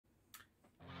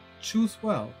choose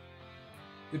well.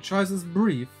 Your choice is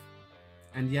brief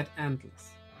and yet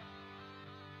endless.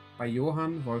 By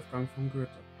Johann Wolfgang von Goethe.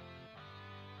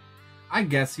 I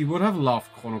guess he would have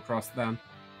loved Chrono Cross then.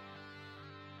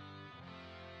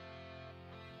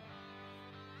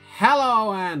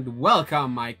 Hello and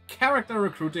welcome, my character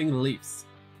recruiting leaves.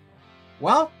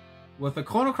 Well, with the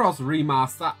Chrono Cross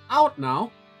remaster out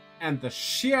now, and the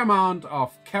sheer amount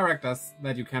of characters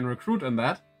that you can recruit in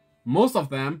that, most of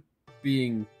them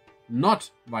being not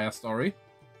via story,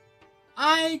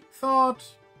 I thought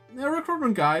a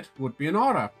recruitment guide would be in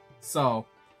order. So,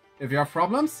 if you have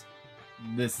problems,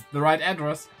 this is the right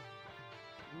address.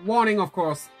 Warning, of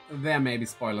course, there may be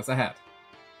spoilers ahead.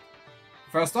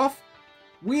 First off,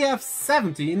 we have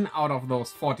 17 out of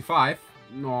those 45,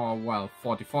 or well,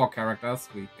 44 characters,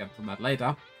 we get to that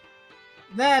later,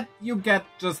 that you get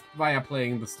just via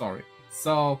playing the story.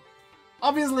 So,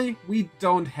 obviously, we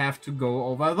don't have to go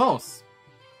over those.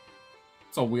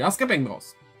 So we are skipping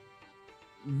those.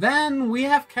 Then we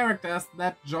have characters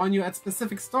that join you at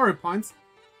specific story points,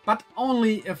 but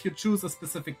only if you choose a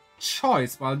specific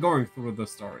choice while going through the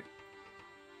story.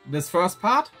 This first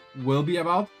part will be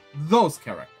about those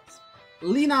characters.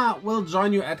 Leena will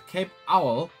join you at Cape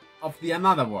Owl of the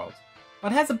Another World,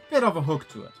 but has a bit of a hook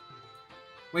to it.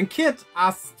 When Kid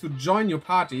asks to join your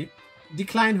party,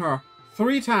 decline her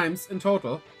 3 times in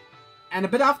total, and a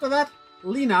bit after that,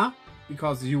 Leena,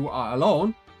 because you are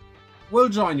alone, will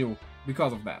join you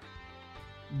because of that.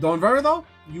 Don't worry though,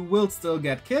 you will still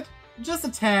get Kid, just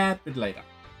a tad bit later.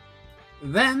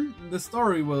 Then the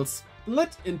story will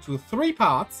split into 3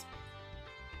 parts,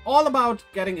 all about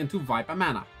getting into Viper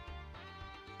Manor.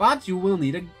 But you will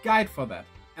need a guide for that,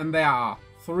 and there are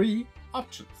 3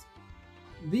 options.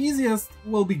 The easiest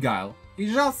will be Guile. He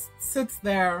just sits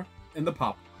there in the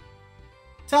pub.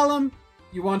 Tell him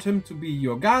you want him to be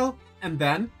your Guile, and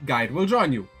then Guide will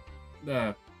join you.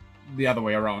 The other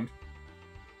way around.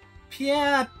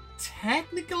 Pierre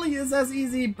technically is as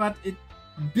easy, but a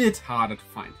bit harder to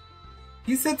find.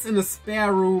 He sits in a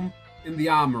spare room in the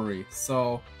armory,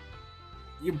 so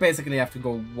you basically have to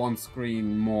go 1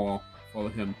 screen more for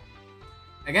him.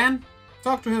 Again,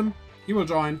 talk to him, he will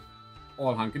join,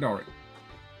 all hunky-dory.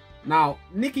 Now,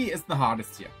 Nikki is the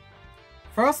hardest here.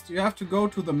 First, you have to go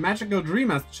to the Magical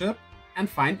Dreamers ship and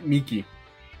find Miki.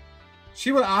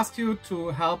 She will ask you to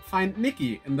help find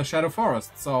Nikki in the Shadow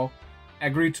Forest, so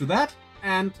agree to that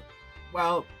and,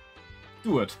 well,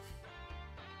 do it.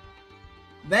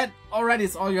 That already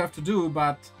is all you have to do,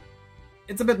 but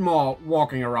it's a bit more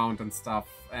walking around and stuff,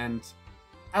 and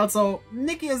also,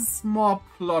 Nikki is more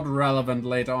plot relevant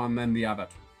later on than the other 2.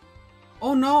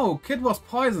 Oh no, Kid was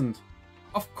poisoned.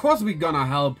 Of course we're gonna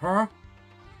help her.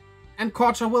 And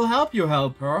Korcha will help you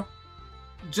help her.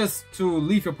 Just to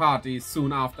leave your party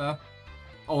soon after.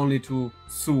 Only to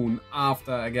soon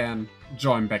after again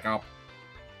join back up.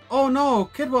 Oh no,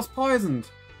 Kid was poisoned.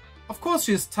 Of course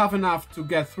she's tough enough to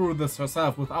get through this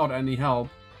herself without any help.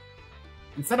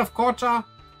 Instead of Korcha,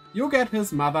 you get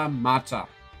his mother Macha.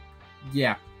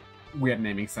 Yeah, weird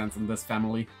naming sense in this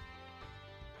family.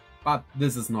 But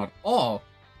this is not all.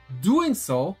 Doing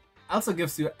so also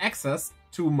gives you access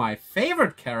to my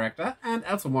favorite character and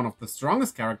also one of the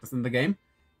strongest characters in the game,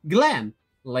 Glenn,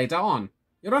 later on.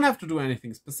 You don't have to do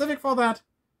anything specific for that,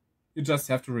 you just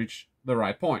have to reach the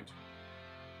right point.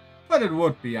 But it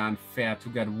would be unfair to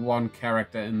get 1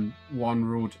 character in one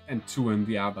route and 2 in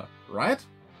the other, right?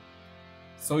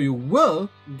 So you will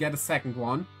get a second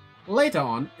one later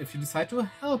on if you decide to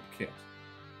help Kid.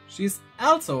 She's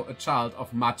also a child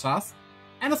of Macha's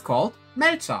and is called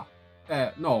Melcha.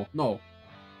 No.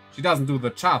 She doesn't do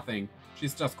the Cha thing.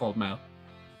 She's just called Mel.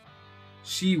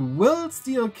 She will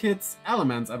steal Kid's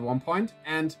elements at one point,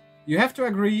 and you have to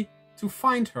agree to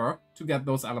find her to get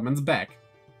those elements back.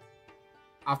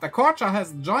 After Korcha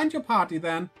has joined your party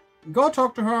then, go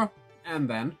talk to her, and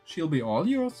then she'll be all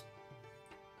yours.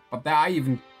 But there are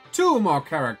even 2 more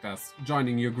characters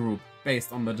joining your group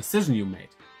based on the decision you made.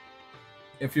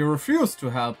 If you refuse to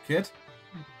help Kid,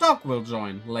 Doc will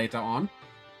join later on,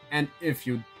 and if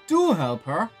you do help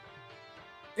her,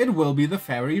 it will be the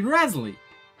fairy Razzly.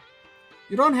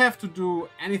 You don't have to do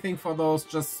anything for those,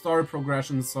 just story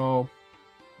progression, so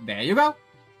there you go.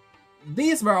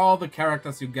 These were all the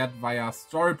characters you get via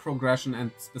story progression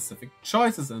and specific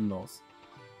choices in those.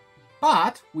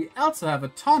 But we also have a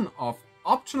ton of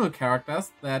optional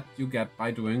characters that you get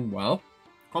by doing, well,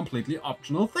 completely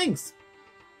optional things.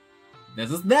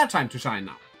 This is their time to shine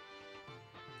now.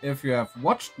 If you have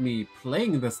watched me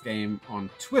playing this game on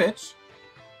Twitch,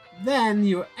 then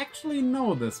you actually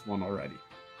know this one already.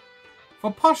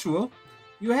 For Poshul,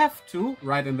 you have to,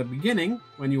 right in the beginning,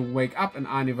 when you wake up in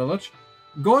Arni Village,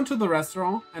 Go into the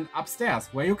restaurant and upstairs,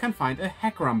 where you can find a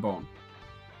Heckram bone.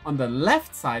 On the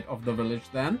left side of the village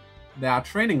then, there are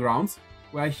training grounds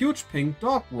where a huge pink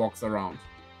dog walks around.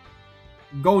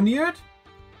 Go near it,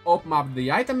 open up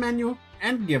the item menu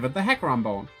and give it the Heckram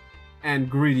bone. And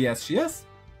greedy as she is,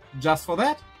 just for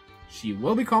that, she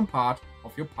will become part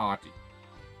of your party.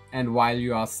 And while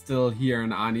you are still here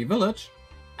in Arni village,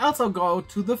 also go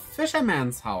to the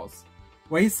fisherman's house,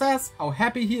 where he says how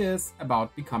happy he is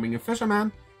about becoming a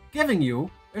fisherman, giving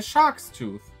you a shark's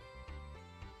tooth,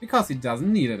 because he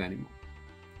doesn't need it anymore.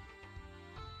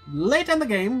 Later in the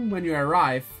game, when you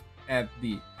arrive at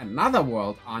the Another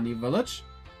World Arni village,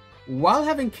 while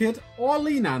having Kid or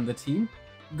Leena in the team,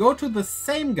 go to the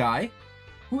same guy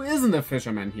who isn't a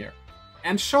fisherman here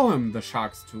and show him the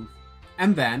shark's tooth,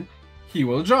 and then he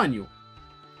will join you.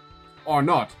 Or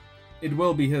not. It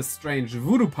will be his strange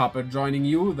voodoo puppet joining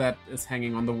you that is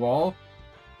hanging on the wall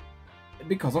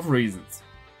because of reasons.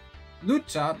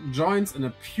 Luccia joins in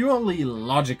a purely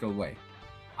logical way.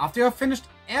 After you have finished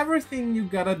everything you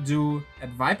gotta do at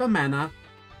Viper Manor,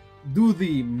 do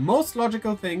the most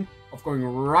logical thing of going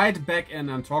right back in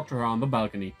and talk to her on the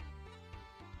balcony.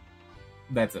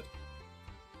 That's it.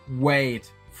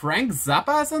 Wait, Frank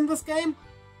Zappa is in this game?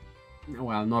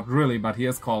 Well, not really, but he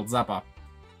is called Zappa.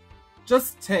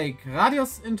 Just take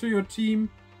Radius into your team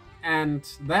and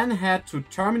then head to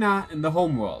Termina in the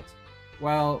homeworld.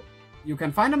 Well, you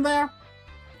can find him there,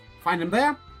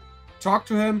 talk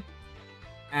to him,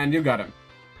 and you got him.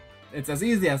 It's as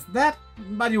easy as that,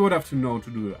 but you would have to know to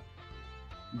do that.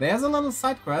 There's a little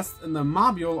side quest in the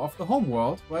Marbule of the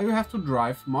homeworld where you have to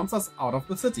drive monsters out of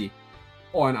the city,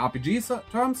 or in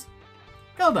RPG terms,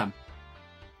 kill them.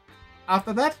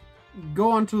 After that,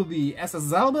 go on to the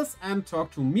SS Zelbus and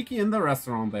talk to Miki in the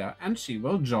restaurant there, and she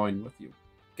will join with you.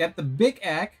 Get the big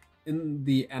egg in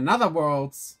the Another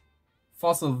World's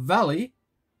Fossil Valley,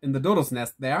 in the Dodo's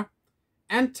Nest there,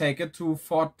 and take it to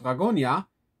Fort Dragonia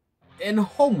in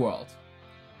Homeworld,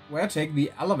 where you take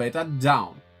the elevator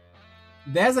down.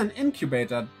 There's an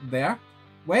incubator there,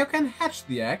 where you can hatch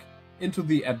the egg into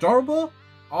the adorable,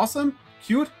 awesome,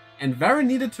 cute, and very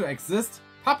needed to exist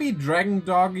puppy dragon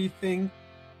doggy thing,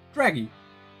 Draggy.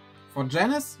 For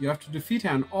Janice, you have to defeat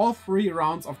her in all 3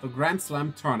 rounds of the Grand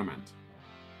Slam tournament.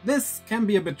 This can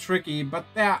be a bit tricky, but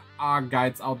there are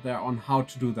guides out there on how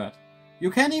to do that. You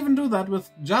can even do that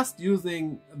with just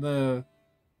using the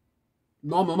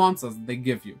normal monsters they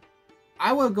give you.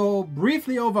 I will go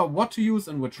briefly over what to use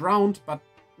in which round, but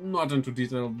not into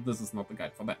detail, this is not the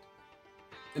guide for that.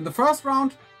 In the first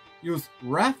round, use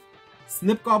Wrath,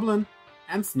 Snip Goblin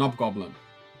and Snob Goblin.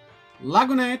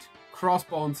 Lagunate,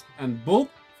 Crossbones and Bulb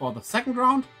for the second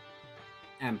round.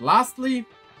 And lastly,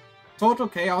 Total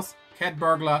Chaos, Cat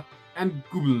Burglar and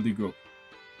Goobledygook.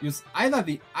 Use either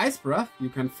the Ice Breath you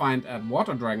can find at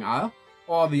Water Dragon Isle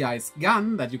or the Ice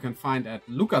Gun that you can find at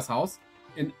Luca's house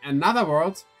in Another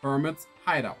World's Hermit's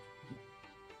Hideout.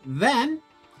 Then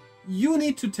you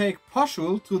need to take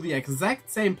Poshul to the exact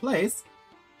same place,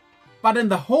 but in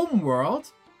the home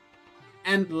world,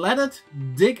 and let it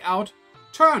dig out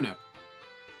Turnip.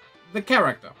 The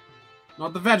character,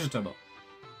 not the vegetable.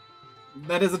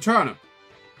 That is a turnip.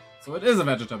 So it is a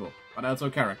vegetable, but also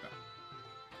a character.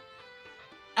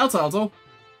 Also,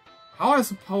 how are I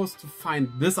supposed to find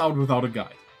this out without a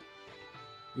guide?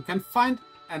 You can find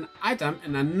an item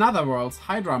in Another World's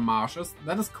Hydra Marshes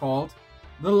that is called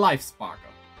the Life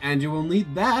Sparkle, and you will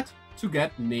need that to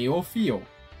get NeoFio.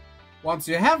 Once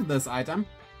you have this item,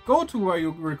 go to where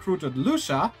you recruited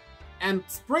Luccia and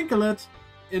sprinkle it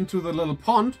into the little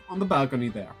pond on the balcony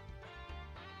there.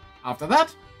 After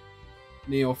that,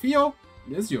 NeoFio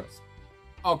is yours.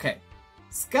 Okay,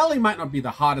 Skelly might not be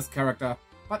the hardest character,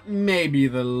 but maybe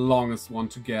the longest one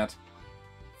to get.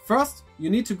 First, you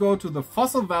need to go to the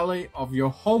Fossil Valley of your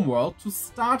homeworld to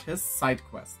start his side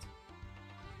quest.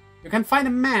 You can find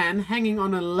a man hanging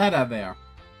on a ladder there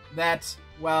that,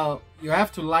 well, you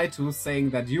have to lie to, saying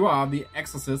that you are the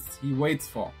exorcist he waits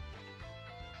for.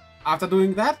 After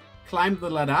doing that, climb the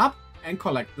ladder up and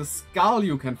collect the skull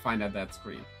you can find at that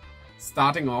screen,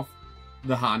 starting off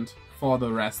the hunt for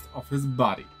the rest of his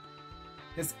body.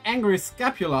 His angry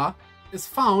scapula is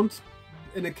found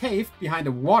in a cave behind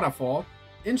a waterfall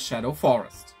in Shadow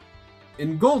Forest.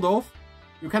 In Goldove,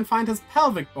 you can find his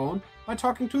pelvic bone by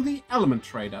talking to the element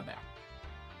trader there.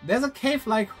 There's a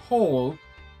cave-like hole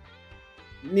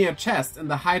near chest in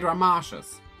the Hydra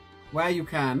Marshes, where you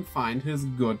can find his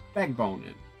good backbone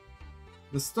in.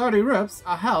 The sturdy ribs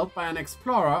are held by an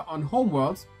explorer on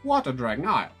Homeworld's Water Dragon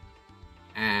Isle.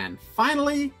 And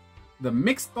finally, the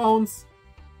mixed bones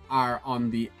are on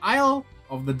the Isle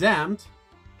of the Damned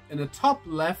in the top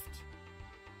left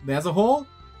there's a hole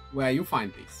where you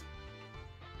find these.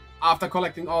 After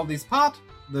collecting all these parts,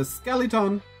 the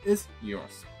skeleton is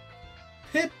yours.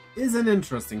 Pip is an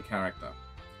interesting character.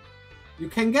 You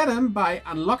can get him by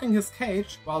unlocking his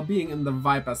cage while being in the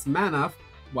Viper's Manor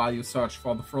while you search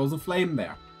for the frozen flame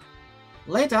there.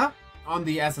 Later, on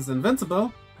the SS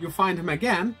Invincible, you find him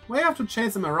again, where you have to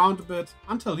chase him around a bit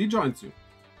until he joins you.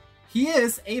 He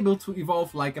is able to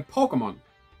evolve like a Pokemon,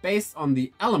 based on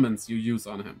the elements you use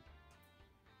on him.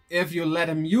 If you let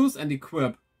him use and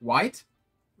equip white,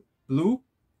 blue,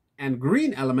 and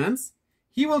green elements,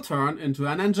 he will turn into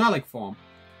an angelic form,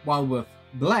 while with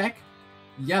black,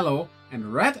 yellow,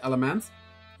 and red elements,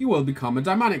 he will become a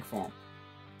demonic form.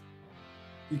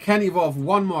 He can evolve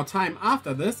one more time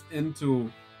after this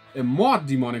into a more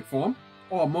demonic form,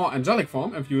 or more angelic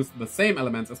form if you use the same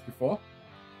elements as before,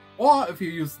 or if you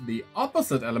use the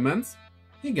opposite elements,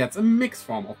 he gets a mixed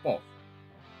form of both.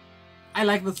 I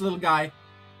like this little guy,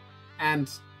 and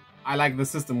I like the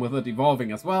system with it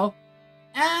evolving as well,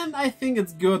 and I think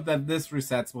it's good that this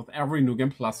resets with every New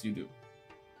Game Plus you do.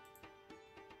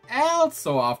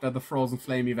 Also, after the Frozen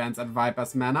Flame events at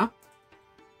Viper's Manor,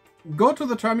 go to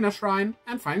the Termina Shrine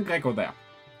and find Greco there.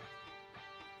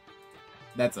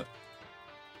 That's it.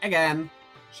 Again,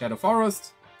 Shadow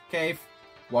Forest, Cave,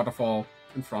 Waterfall,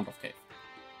 in front of Cave.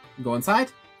 Go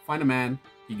inside, find a man,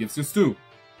 he gives you stew.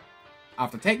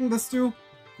 After taking the stew,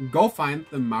 go find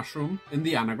the mushroom in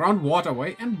the underground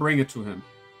waterway and bring it to him.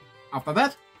 After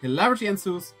that, hilarity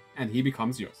ensues and he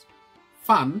becomes yours.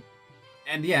 Fun,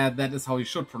 and yeah, that is how you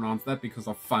should pronounce that because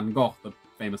of Van Gogh, the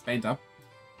famous painter,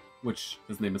 which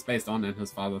his name is based on and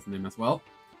his father's name as well,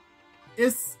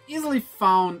 is easily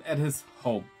found at his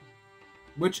home,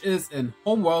 which is in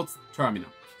Homeworld's Termina.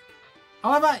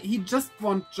 However, he just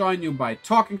won't join you by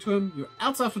talking to him. You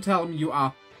also have to tell him you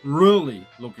are really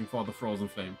looking for the Frozen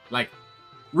Flame. Like,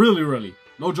 really,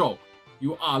 no joke.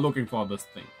 You are looking for this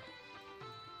thing.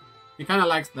 He kinda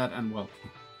likes that and well,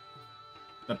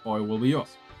 that boy will be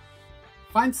yours.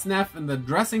 Find Sneff in the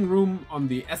dressing room on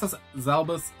the SS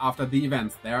Zelbus after the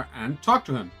events there and talk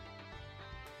to him.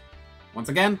 Once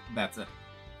again, that's it.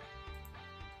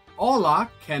 Olrha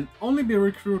can only be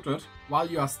recruited while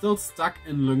you are still stuck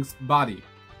in Lynx's body.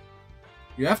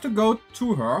 You have to go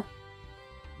to her,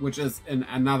 which is in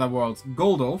Another World's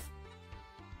Goldove,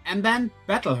 and then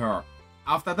battle her.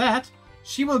 After that,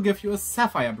 she will give you a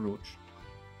Sapphire Brooch.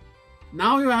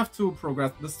 Now you have to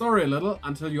progress the story a little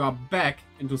until you are back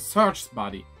into Surge's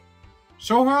body.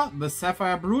 Show her the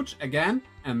Sapphire Brooch again,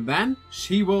 and then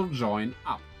she will join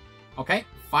up. Okay,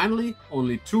 finally,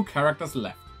 only 2 characters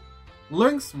left.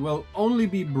 Lynx will only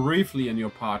be briefly in your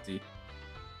party,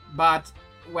 but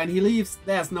when he leaves,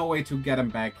 there's no way to get him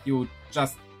back. You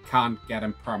just can't get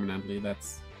him permanently.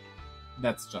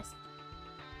 That's just.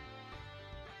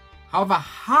 However,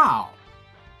 how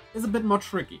is a bit more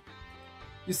tricky.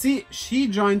 You see, she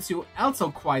joins you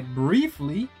also quite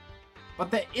briefly,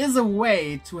 but there is a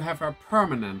way to have her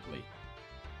permanently.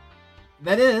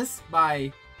 That is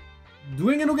by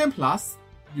doing a New Game Plus.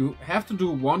 You have to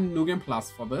do 1 New Game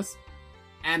Plus for this.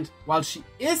 And while she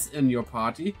is in your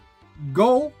party,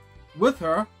 go with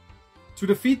her to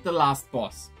defeat the last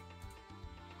boss.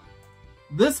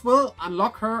 This will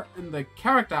unlock her in the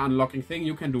character unlocking thing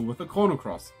you can do with the Chrono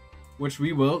Cross, which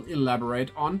we will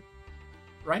elaborate on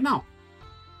right now.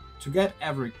 To get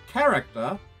every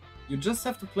character, you just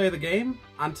have to play the game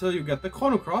until you get the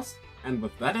Chrono Cross, and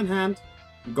with that in hand,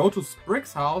 go to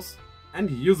Sprig's house and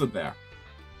use it there.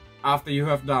 After you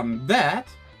have done that,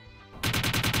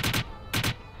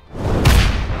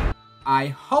 I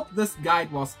hope this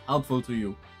guide was helpful to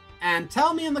you, and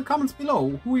tell me in the comments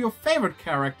below who your favorite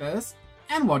character is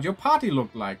and what your party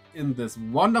looked like in this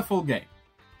wonderful game.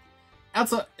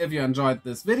 Also, if you enjoyed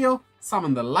this video,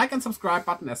 summon the like and subscribe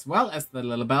button as well as the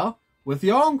little bell with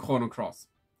your own Chrono Cross.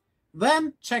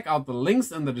 Then check out the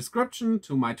links in the description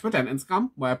to my Twitter and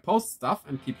Instagram, where I post stuff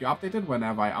and keep you updated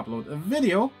whenever I upload a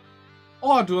video,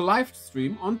 or do a live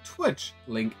stream on Twitch,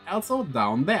 link also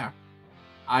down there.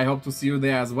 I hope to see you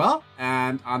there as well,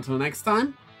 and until next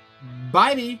time,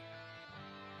 bye-bye!